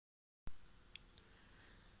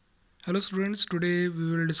Hello students, today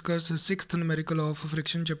we will discuss the sixth numerical of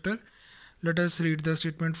friction chapter. Let us read the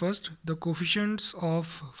statement first. The coefficients of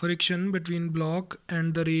friction between block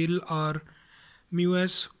and the rail are mu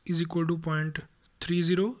s is equal to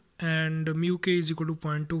 0.30 and mu k is equal to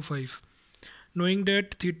 0.25. Knowing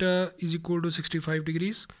that theta is equal to 65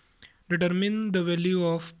 degrees, determine the value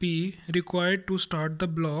of P required to start the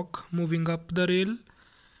block moving up the rail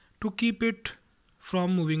to keep it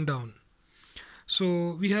from moving down.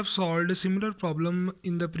 So we have solved a similar problem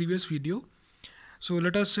in the previous video. So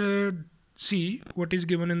let us see what is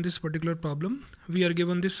given in this particular problem. We are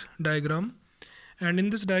given this diagram, and in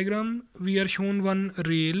this diagram we are shown one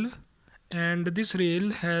rail, and this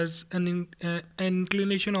rail has an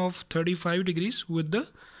inclination of 35 degrees with the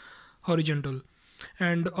horizontal,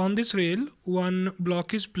 and on this rail one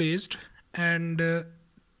block is placed, and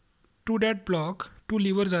to that block two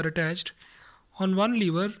levers are attached. On one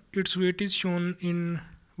lever, its weight is shown in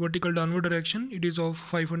vertical downward direction. It is of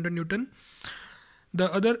 500 Newton.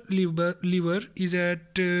 The other lever is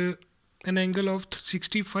at an angle of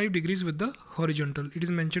 65 degrees with the horizontal. It is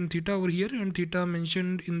mentioned theta over here, and theta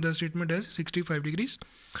mentioned in the statement as 65 degrees.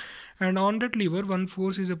 And on that lever, one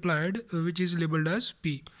force is applied, which is labeled as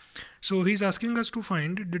P. So he is asking us to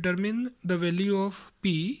determine the value of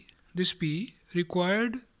P, this P,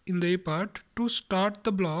 required in the A part to start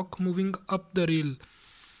the block moving up the rail.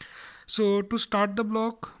 So to start the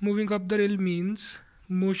block moving up the rail means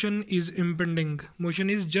motion is impending. Motion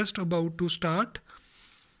is just about to start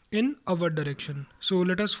in upward direction. So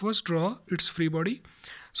let us first draw its free body.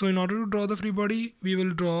 So in order to draw the free body, we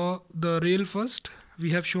will draw the rail first. We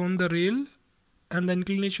have shown the rail, and the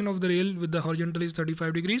inclination of the rail with the horizontal is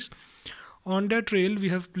 35 degrees. On that rail we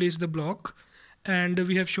have placed the block, and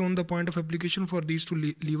we have shown the point of application for these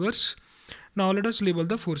two levers. Now let us label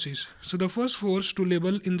the forces. So the first force to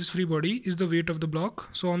label in this free body is the weight of the block.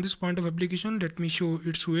 So on this point of application, let me show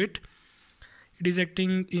its weight. It is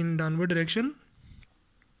acting in downward direction,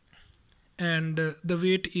 and the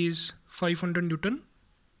weight is 500 Newton.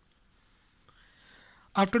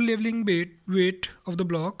 After labeling weight of the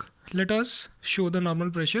block, let us show the normal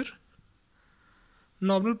pressure.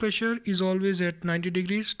 Normal pressure is always at 90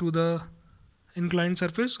 degrees to the inclined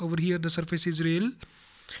surface. Over here the surface is rail,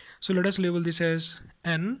 so let us label this as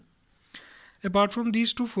N. Apart from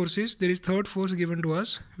these two forces, there is third force given to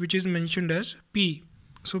us, which is mentioned as P.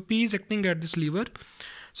 So P is acting at this lever,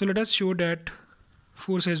 so let us show that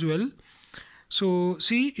force as well. So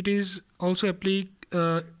see, it is also applied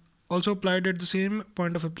at the same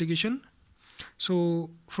point of application. So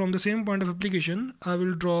from the same point of application, I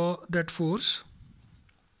will draw that force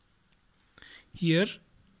here.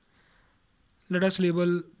 Let us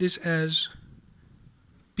label this as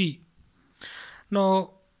P.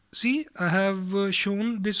 Now see, I have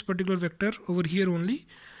shown this particular vector over here only.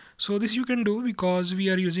 So this you can do because we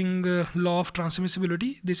are using law of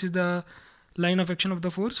transmissibility. This is the line of action of the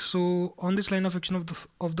force. So on this line of action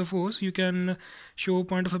of the force, you can show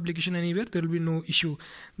point of application anywhere. There will be no issue.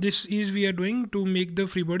 This is we are doing to make the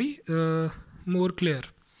free body more clear.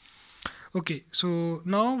 Okay, so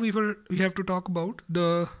now we have to talk about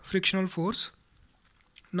the frictional force.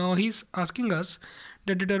 Now he's asking us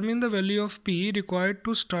to determine the value of P required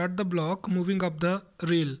to start the block moving up the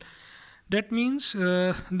rail. That means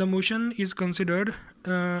the motion is considered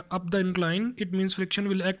up the incline. It means friction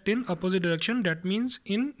will act in opposite direction. That means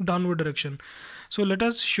in downward direction. So let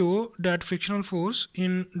us show that frictional force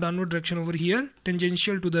in downward direction over here,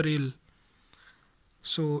 tangential to the rail.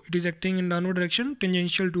 So it is acting in downward direction,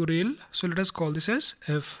 tangential to rail. So let us call this as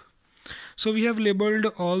F. So we have labeled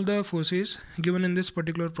all the forces given in this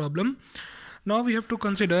particular problem. Now we have to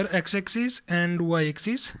consider x-axis and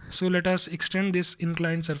y-axis. So let us extend this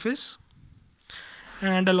inclined surface,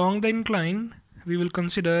 and along the incline we will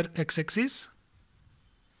consider x-axis.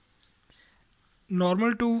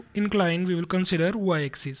 Normal to incline we will consider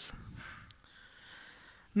y-axis.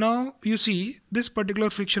 Now you see, this particular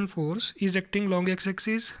friction force is acting along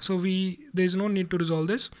x-axis, so there is no need to resolve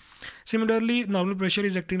this. Similarly, normal pressure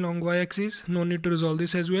is acting along y-axis, no need to resolve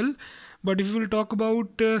this as well. But if we will talk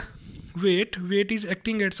about weight is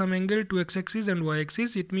acting at some angle to x-axis and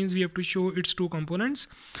y-axis. It means we have to show its two components.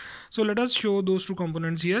 So let us show those two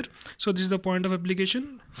components here. So this is the point of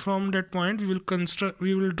application. From that point we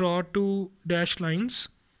will draw two dashed lines.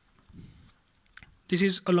 This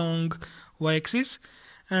is along y-axis,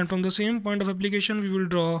 and from the same point of application we will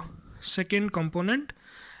draw second component,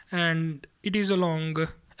 and it is along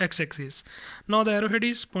x-axis. Now the arrowhead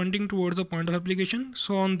is pointing towards the point of application,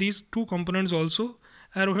 so on these two components also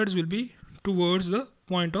arrowheads will be towards the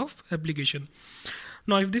point of application.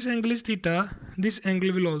 Now if this angle is theta, this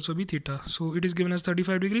angle will also be theta. So it is given as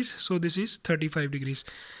 35 degrees. So this is 35 degrees.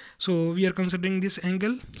 So we are considering this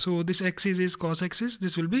angle. So this axis is cos axis.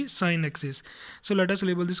 This will be sin axis. So let us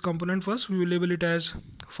label this component first. We will label it as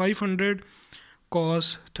 500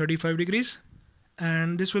 cos 35 degrees.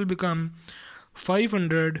 And this will become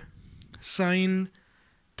 500 sin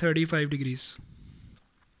 35 degrees.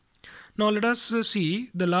 Now let us see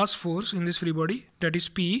the last force in this free body, that is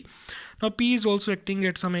P. Now P is also acting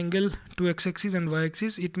at some angle to x-axis and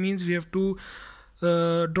y-axis. It means we have to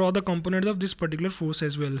draw the components of this particular force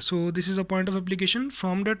as well. So this is a point of application.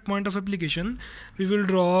 From that point of application, we will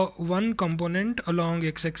draw one component along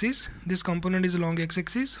x-axis. This component is along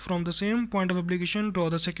x-axis. From the same point of application, draw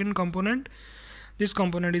the second component. This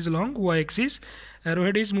component is along y-axis.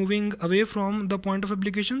 Arrowhead is moving away from the point of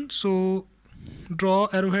application, so draw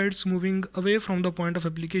arrowheads moving away from the point of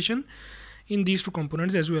application in these two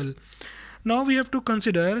components as well. Now we have to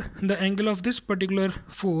consider the angle of this particular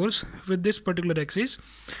force with this particular axis.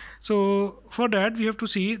 So for that we have to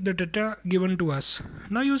see the data given to us.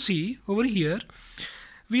 Now you see over here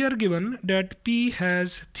we are given that P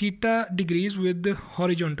has theta degrees with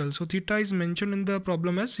horizontal. So theta is mentioned in the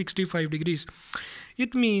problem as 65 degrees.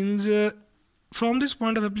 It means from this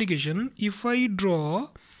point of application, if I draw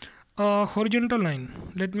a horizontal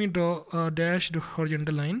line, let me draw a dashed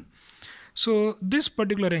horizontal line. So this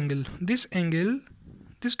particular angle, this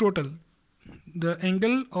total, the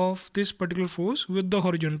angle of this particular force with the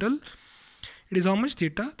horizontal, it is how much?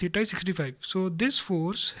 Theta. Theta is 65. So this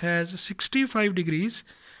force has 65 degrees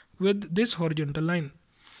with this horizontal line.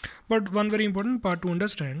 But one very important part to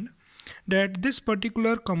understand, that this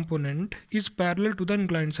particular component is parallel to the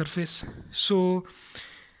inclined surface. So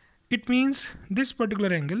it means this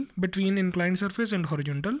particular angle between inclined surface and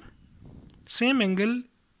horizontal, same angle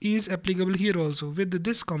is applicable here also with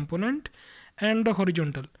this component and the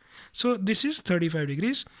horizontal. So this is 35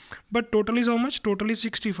 degrees, but total is how much? Total is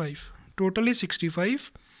 65. Total is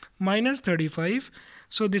 65 minus 35.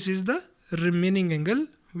 So this is the remaining angle,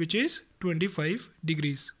 which is 25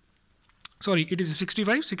 degrees. Sorry, it is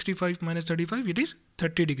 65. 65 minus 35, it is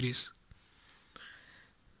 30 degrees.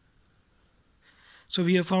 So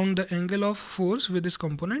we have found the angle of force with this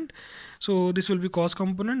component. So this will be cos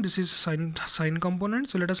component, this is sin component.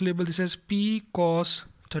 So let us label this as P cos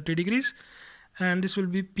 30 degrees and this will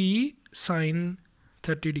be P sin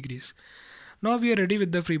 30 degrees. Now we are ready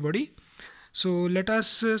with the free body. So let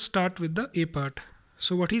us start with the A part.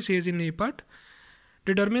 So what he says in A part,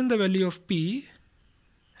 determine the value of P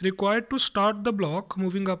required to start the block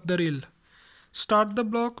moving up the rail. Start the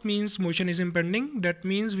block means motion is impending. That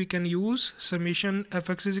means we can use summation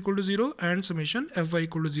fx is equal to 0 and summation fy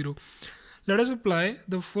equal to 0. Let us apply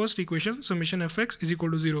the first equation, summation fx is equal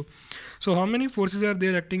to 0. So how many forces are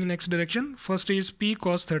there acting in x direction? First is P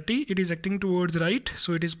cos 30, it is acting towards right,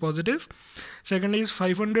 so it is positive. Second is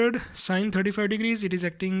 500 sin 35 degrees, it is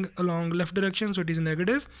acting along left direction, so it is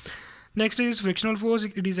negative. Next is frictional force,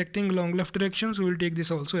 it is acting along left direction, so we will take this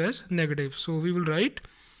also as negative. So we will write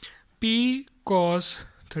P cos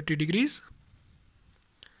 30 degrees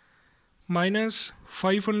minus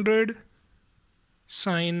 500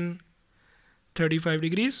 sin 35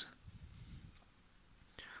 degrees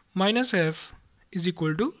minus f is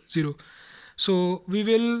equal to 0. So we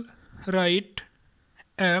will write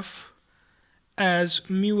f as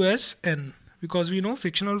mu s n, because we know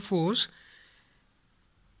frictional force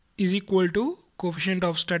is equal to coefficient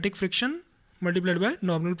of static friction multiplied by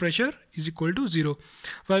normal pressure is equal to 0.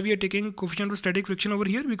 Why we are taking coefficient of static friction over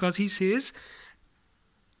here? Because he says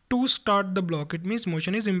to start the block, it means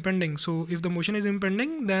motion is impending. So if the motion is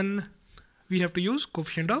impending, then we have to use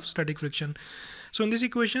coefficient of static friction. So in this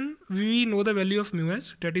equation, we know the value of mu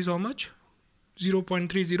s, that is how much?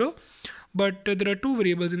 0.30. But there are two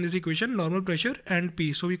variables in this equation, normal pressure and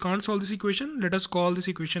P. So we can't solve this equation. Let us call this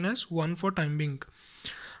equation as 1 for time being.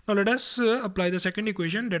 Now let us apply the second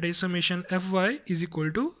equation, that is summation fy is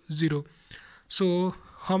equal to 0. So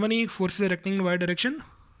how many forces are acting in y direction?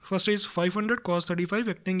 First is 500 cos 35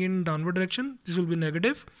 acting in downward direction, this will be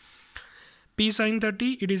negative. P sin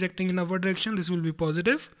 30, it is acting in upward direction, this will be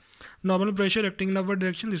positive. Normal pressure acting in upward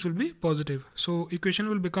direction, this will be positive. So equation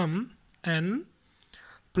will become n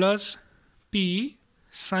plus P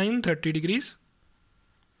sin 30 degrees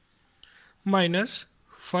minus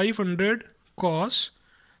 500 cos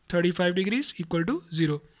 35 degrees equal to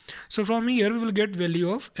 0. So from here we will get value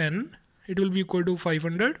of n, it will be equal to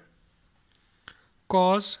 500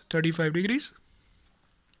 cos 35 degrees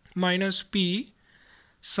minus P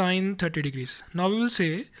sin 30 degrees. Now we will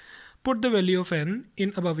say put the value of n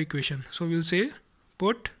in above equation. So we will say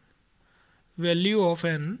put value of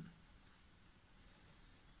n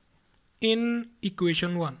in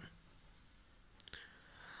equation 1.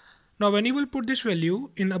 Now when you will put this value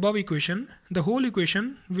in above equation, the whole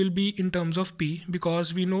equation will be in terms of P,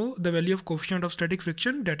 because we know the value of coefficient of static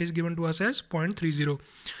friction that is given to us as 0.30.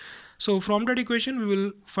 So from that equation we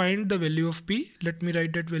will find the value of P. Let me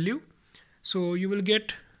write that value. So you will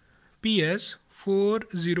get P as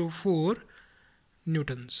 404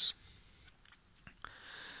 newtons.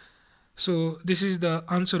 So this is the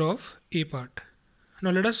answer of A part. Now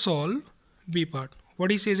let us solve B part. What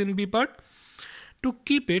he says in B part: to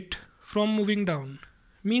keep it from moving down,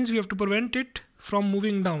 means we have to prevent it from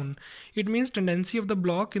moving down. It means tendency of the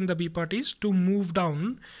block in the B part is to move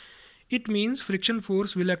down. It means friction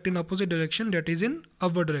force will act in opposite direction, that is in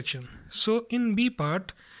upward direction. So in B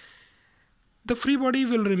part, the free body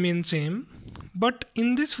will remain same, but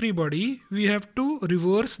in this free body we have to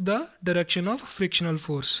reverse the direction of frictional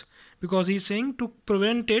force, because he is saying to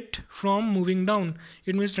prevent it from moving down.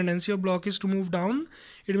 It means tendency of block is to move down.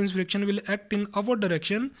 It means friction will act in upward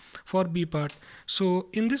direction for B part. So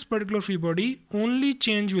in this particular free body, only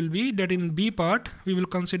change will be that in B part we will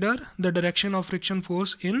consider the direction of friction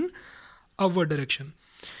force in upward direction.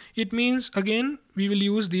 It means again we will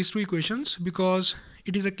use these two equations because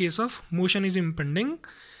it is a case of motion is impending.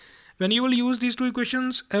 When you will use these two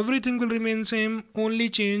equations, everything will remain same, only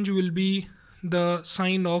change will be the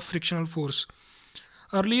sign of frictional force.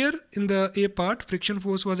 Earlier in the A part, friction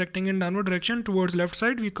force was acting in downward direction towards left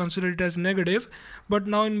side, we consider it as negative, but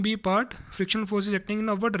now in B part friction force is acting in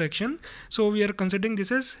upward direction, so we are considering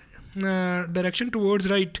this as direction towards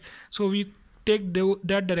right, so we take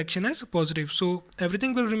that direction as positive. So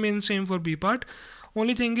everything will remain same for B part,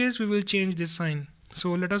 only thing is we will change this sign.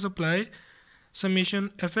 So let us apply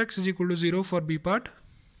summation fx is equal to 0 for B part.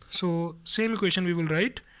 So same equation we will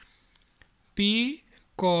write P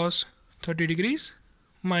cos 30 degrees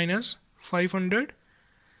minus 500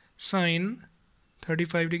 sine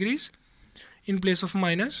 35 degrees. In place of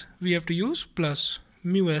minus we have to use plus.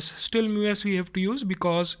 Mu s, still mu s we have to use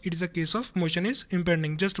because it is a case of motion is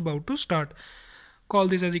impending, just about to start. Call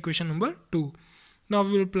this as equation number 2. Now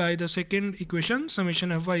we will apply the second equation,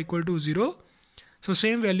 summation fy equal to 0. So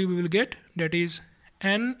same value we will get, that is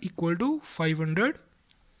n equal to 500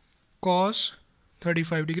 cos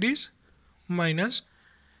 35 degrees minus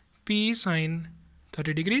p sine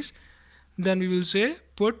 30 degrees. Then we will say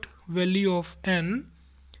put value of n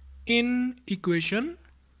in equation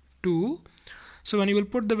 2. So when you will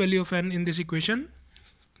put the value of n in this equation,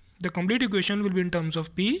 the complete equation will be in terms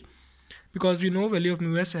of p, because we know value of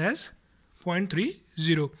mu s as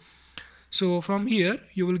 0.30. So from here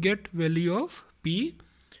you will get value of p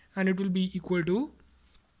and it will be equal to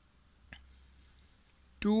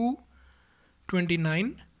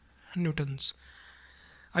 229 newtons.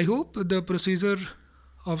 I hope the procedure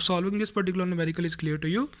of solving this particular numerical is clear to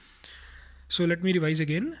you. So let me revise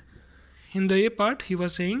again. In the A part he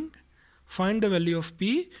was saying find the value of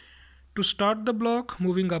P to start the block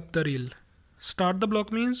moving up the rail. Start the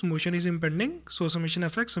block means motion is impending, so summation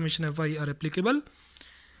fx, summation fy are applicable,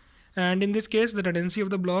 and in this case the tendency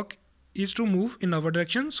of the block is to move in upward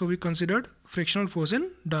direction, so we considered frictional force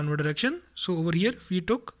in downward direction. So over here we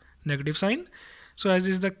took negative sign. So as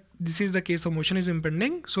this is the case of motion is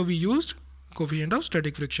impending, so we used coefficient of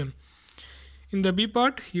static friction. In the B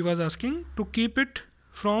part he was asking to keep it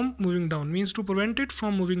from moving down, means to prevent it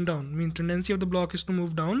from moving down, means tendency of the block is to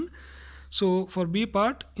move down. So for B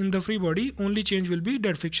part, in the free body only change will be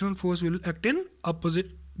that frictional force will act in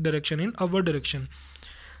opposite direction, in upward direction.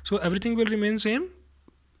 So everything will remain same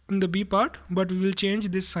in the B part, but we will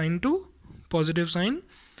change this sign to positive sign,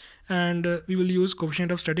 and we will use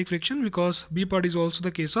coefficient of static friction because B part is also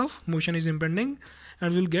the case of motion is impending,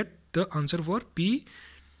 and we will get the answer for P,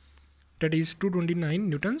 that is 229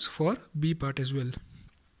 newtons for B part as well.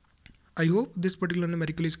 I hope this particular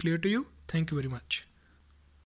numerical is clear to you. Thank you very much.